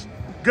 Packers.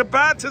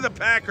 Goodbye to the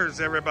Packers,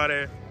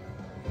 everybody.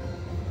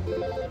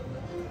 The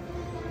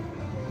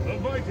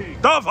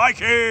Vikings. The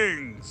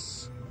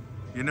Vikings.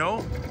 You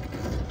know,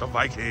 the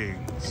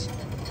Vikings.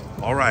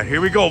 All right, here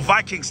we go.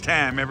 Vikings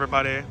time,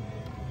 everybody.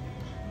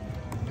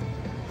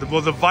 Will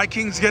the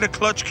Vikings get a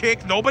clutch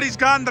kick? Nobody's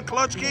gotten the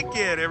clutch kick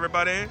yet,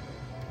 everybody.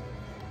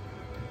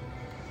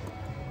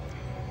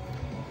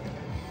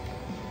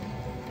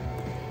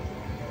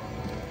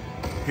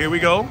 Here we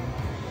go.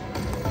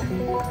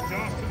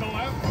 Josh to the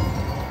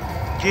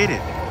left. Get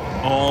it.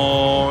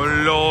 Oh,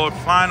 Lord.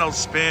 Final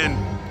spin.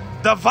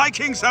 The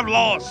Vikings have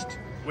lost.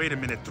 Wait a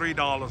minute.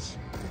 $3.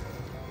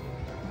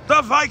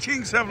 The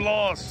Vikings have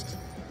lost.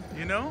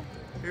 You know?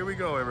 Here we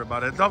go,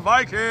 everybody. The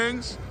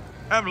Vikings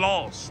have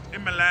lost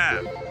in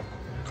Milan.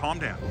 Calm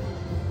down.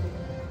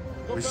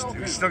 We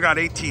still got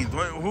 18.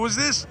 Who is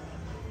this?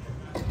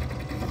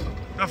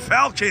 The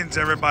Falcons,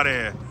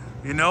 everybody.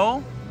 You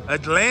know?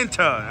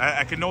 Atlanta.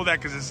 I can know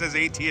that because it says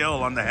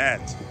ATL on the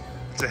hat.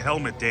 It's a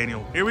helmet,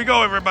 Daniel. Here we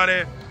go,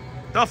 everybody.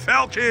 The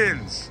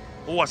Falcons.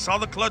 Oh, I saw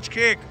the clutch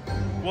kick.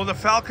 Will the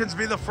Falcons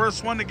be the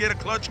first one to get a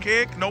clutch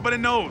kick? Nobody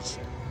knows.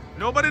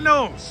 Nobody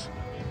knows.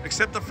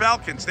 Except the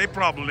Falcons. They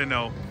probably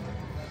know.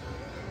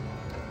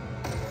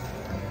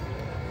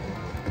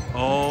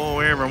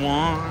 Oh,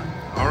 everyone.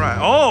 All right.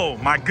 Oh,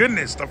 my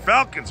goodness. The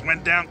Falcons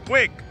went down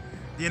quick.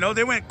 You know,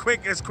 they went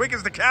quick as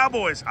the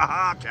Cowboys.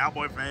 Aha,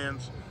 Cowboy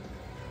fans.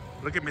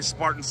 Look at me,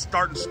 starting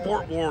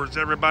sport wars,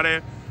 everybody.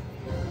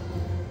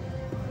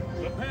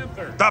 The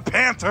Panthers. The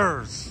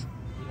Panthers.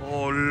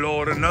 Oh,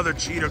 Lord, another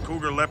cheetah,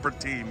 cougar, leopard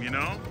team, you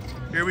know?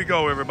 Here we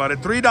go, everybody.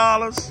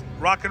 $3.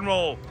 Rock and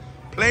roll.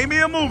 Play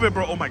me a movie,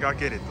 bro. Oh, my God,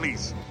 get it,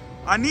 please.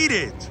 I need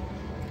it.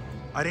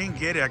 I didn't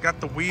get it. I got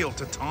the wheel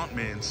to taunt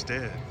me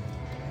instead.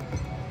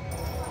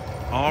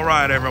 All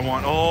right,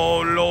 everyone.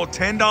 Oh, Lord,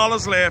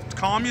 $10 left.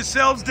 Calm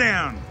yourselves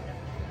down.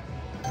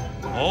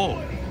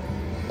 Oh.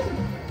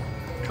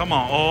 Come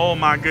on. Oh,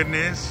 my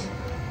goodness.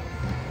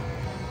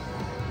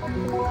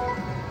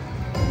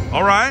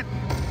 All right.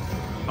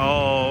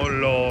 Oh,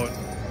 Lord.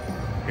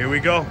 Here we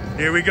go.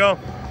 Here we go.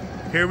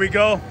 Here we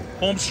go.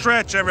 Home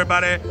stretch,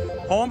 everybody.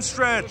 Home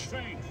stretch.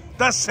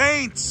 The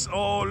Saints.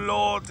 Oh,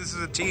 Lord. This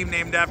is a team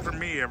named after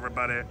me,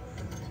 everybody.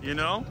 You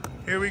know?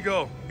 Here we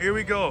go. Here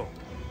we go.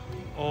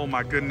 Oh,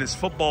 my goodness.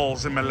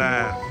 Football's in my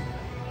life.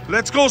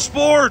 Let's go,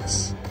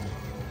 sports.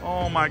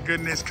 Oh my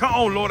goodness.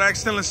 Oh Lord, I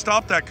accidentally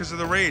stopped that because of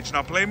the rage.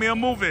 Now play me a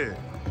movie.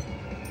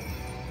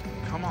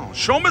 Come on.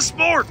 Show me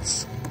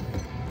sports.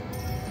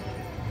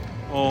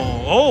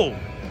 Oh.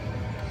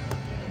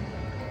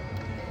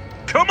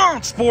 Come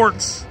on,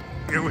 sports.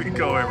 Here we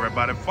go,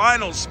 everybody.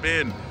 Final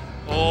spin.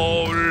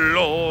 Oh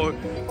Lord.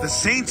 The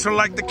Saints are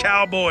like the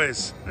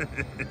Cowboys.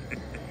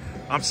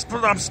 I'm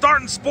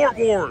starting Sport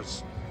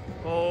Wars.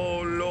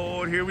 Oh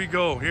Lord. Here we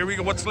go.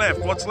 What's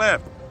left?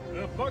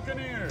 The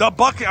Buccaneers.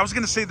 I was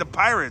going to say the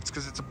Pirates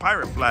because it's a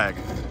pirate flag.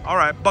 All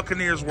right,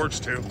 Buccaneers works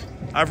too.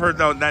 I've heard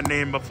that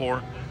name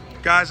before.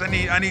 Guys, I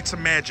need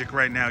some magic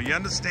right now. You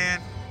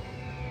understand?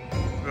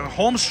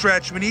 Home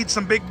stretch, we need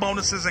some big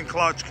bonuses and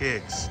clutch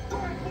kicks.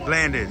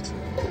 Landed.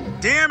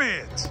 Damn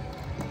it.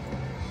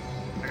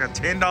 I got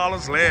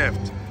 $10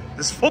 left.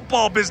 This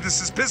football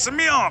business is pissing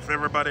me off,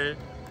 everybody.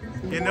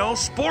 You know,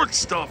 sports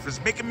stuff is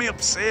making me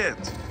upset.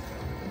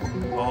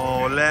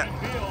 Oh,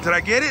 did I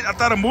get it? I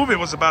thought a movie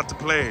was about to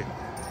play.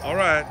 All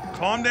right,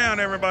 calm down,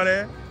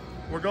 everybody.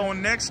 We're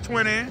going next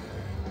 20.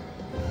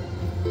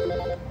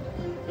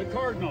 The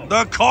Cardinals.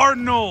 The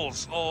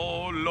Cardinals.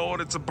 Oh,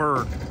 Lord, it's a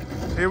bird.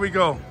 Here we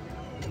go.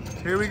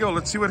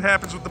 Let's see what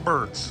happens with the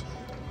birds.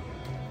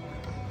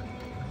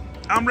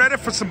 I'm ready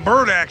for some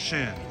bird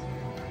action.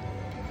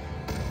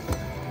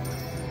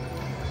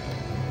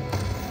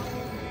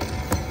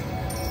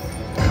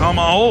 Come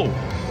on.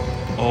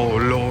 Oh,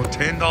 Lord,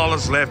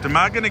 $10 left. Am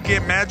I going to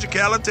get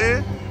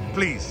magicality?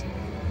 Please.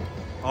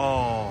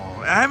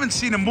 Oh, I haven't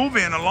seen a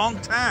movie in a long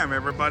time,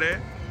 everybody.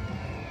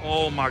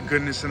 Oh, my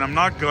goodness, and I'm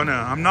not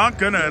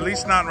gonna, at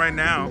least not right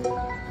now.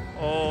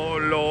 Oh,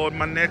 Lord,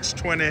 my next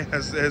 20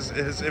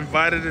 has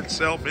invited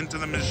itself into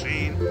the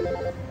machine.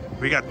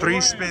 We got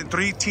three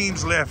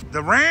teams left.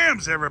 The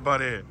Rams,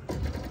 everybody.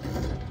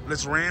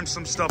 Let's ram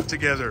some stuff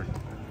together.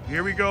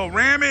 Here we go.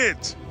 Ram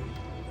it.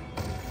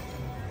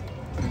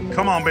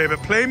 Come on, baby.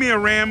 Play me a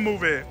Ram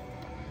movie.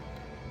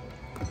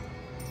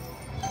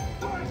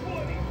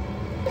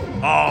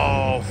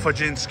 Oh,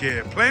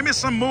 Fajinski. Play me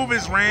some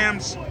movies,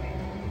 Rams.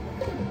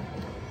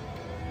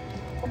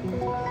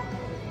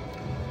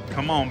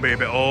 Come on,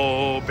 baby.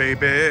 Oh,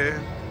 baby.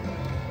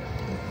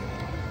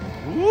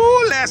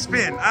 Ooh, last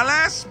spin.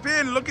 Last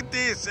spin. Look at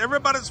this.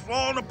 Everybody's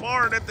falling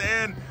apart at the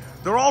end.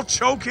 They're all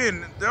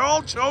choking.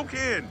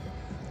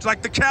 It's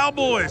like the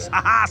Cowboys.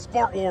 Haha,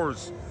 Sport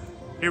Wars.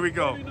 Here we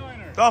go.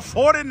 49ers. The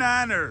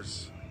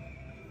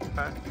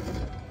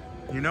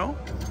 49ers. You know?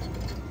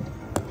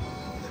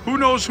 Who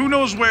knows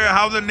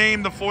how the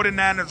name the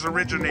 49ers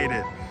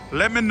originated?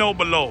 Let me know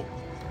below.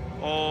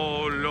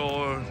 Oh,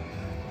 Lord.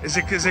 Is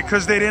it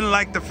because they didn't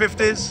like the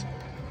 50s?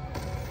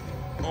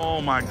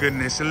 Oh, my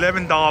goodness.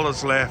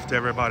 $11 left,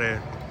 everybody.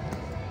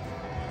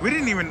 We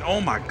didn't even...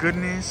 Oh, my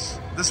goodness.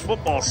 This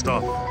football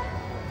stuff.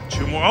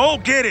 2 more. Oh,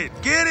 get it.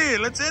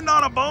 Let's end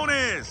on a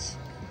bonus.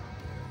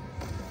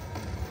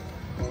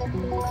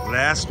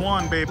 Last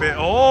one, baby.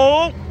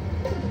 Oh,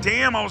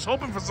 damn. I was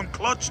hoping for some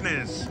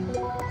clutchness.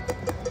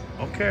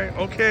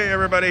 Okay,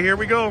 everybody. Here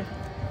we go.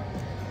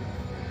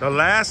 The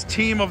last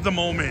team of the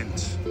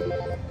moment.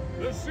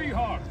 The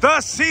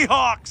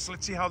Seahawks.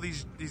 Let's see how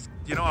these,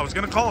 you know, I was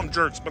going to call them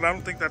jerks, but I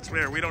don't think that's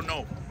fair. We don't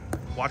know.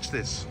 Watch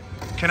this.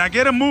 Can I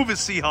get a movie,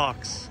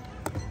 Seahawks?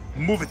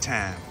 Movie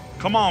time.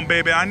 Come on,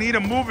 baby. I need a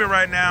movie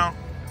right now.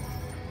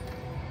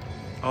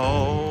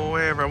 Oh,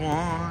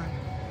 everyone.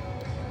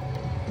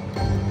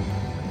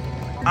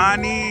 I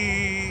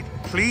need,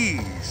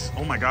 please.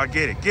 Oh, my God.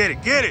 Get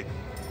it.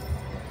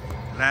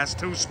 Last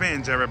 2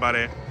 spins,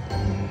 everybody.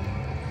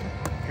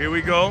 Here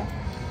we go.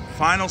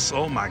 Final.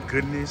 Oh, my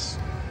goodness.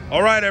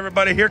 All right,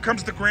 everybody, here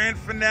comes the grand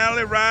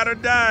finale, ride or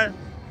die.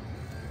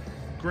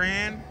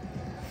 Grand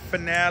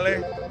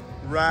finale,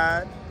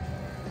 ride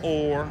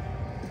or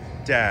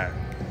die.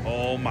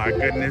 Oh, my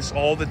goodness.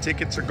 All the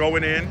tickets are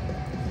going in.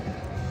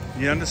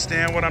 You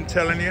understand what I'm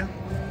telling you?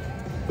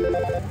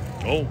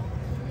 Oh,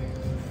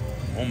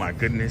 my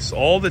goodness.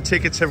 All the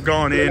tickets have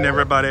gone in,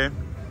 everybody.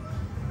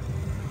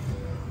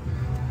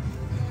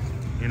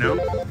 You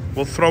know,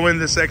 we'll throw in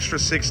this extra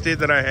 60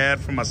 that I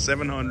had for my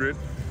 700.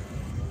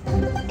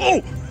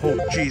 Oh,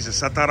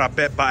 Jesus. I thought I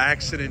bet by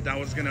accident. I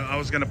was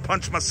gonna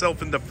punch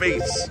myself in the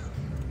face.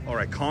 All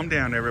right, calm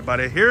down,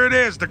 everybody. Here it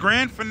is, the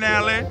grand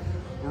finale,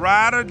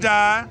 ride or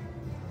die.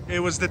 It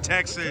was the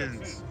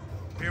Texans.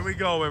 Here we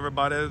go,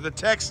 everybody. The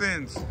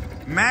Texans,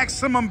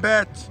 maximum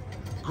bet,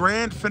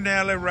 grand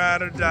finale,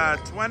 ride or die.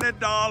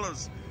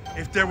 $20.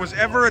 If there was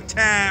ever a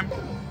time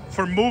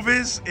for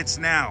movies, it's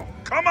now.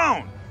 Come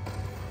on.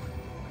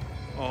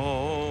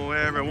 Oh,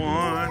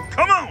 everyone.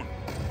 Come on.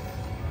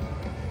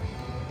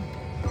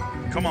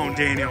 Come on,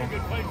 Daniel.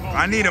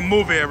 I need a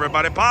movie,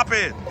 everybody. Pop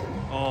it.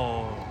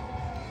 Oh.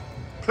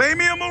 Play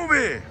me a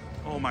movie.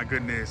 Oh, my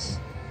goodness.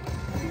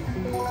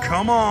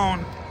 Come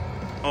on.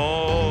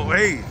 Oh,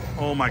 hey.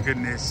 Oh, my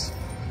goodness.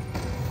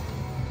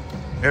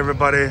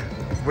 Everybody,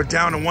 we're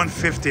down to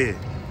 150.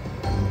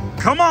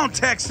 Come on,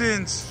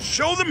 Texans.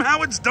 Show them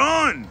how it's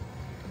done.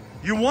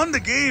 You won the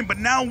game, but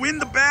now win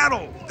the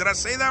battle. Did I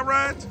say that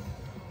right?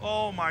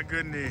 Oh, my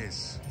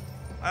goodness.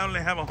 I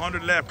only have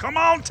 100 left. Come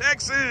on,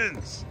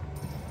 Texans.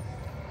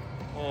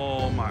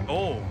 Oh, my.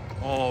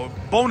 Oh,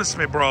 bonus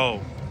me,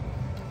 bro.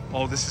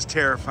 Oh, this is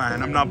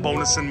terrifying. I'm not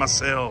bonusing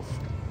myself.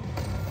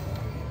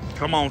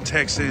 Come on,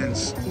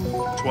 Texans.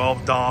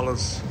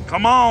 $12.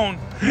 Come on.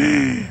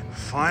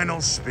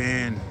 Final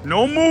spin.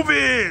 No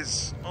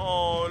movies.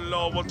 Oh,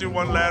 Lord. We'll do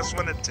one last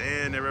one at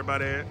 10,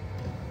 everybody.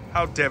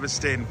 How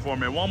devastating for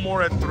me. One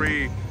more at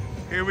 3.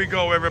 Here we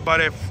go,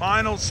 everybody.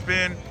 Final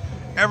spin.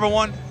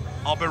 Everyone,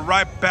 I'll be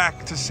right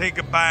back to say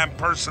goodbye in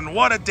person.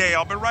 What a day.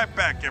 I'll be right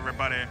back,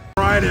 everybody.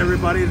 All right,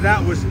 everybody.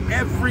 That was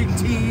every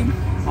team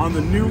on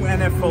the new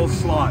NFL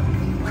slot.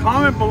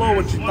 Comment below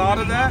what you thought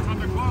of that.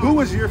 Who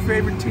was your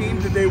favorite team?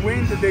 Did they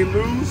win? Did they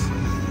lose?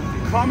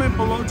 Comment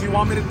below. Do you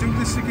want me to do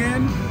this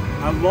again?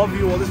 I love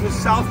you all. This was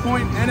South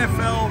Point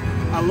NFL.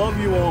 I love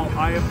you all.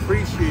 I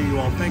appreciate you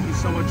all. Thank you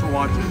so much for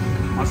watching.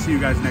 I'll see you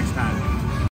guys next time.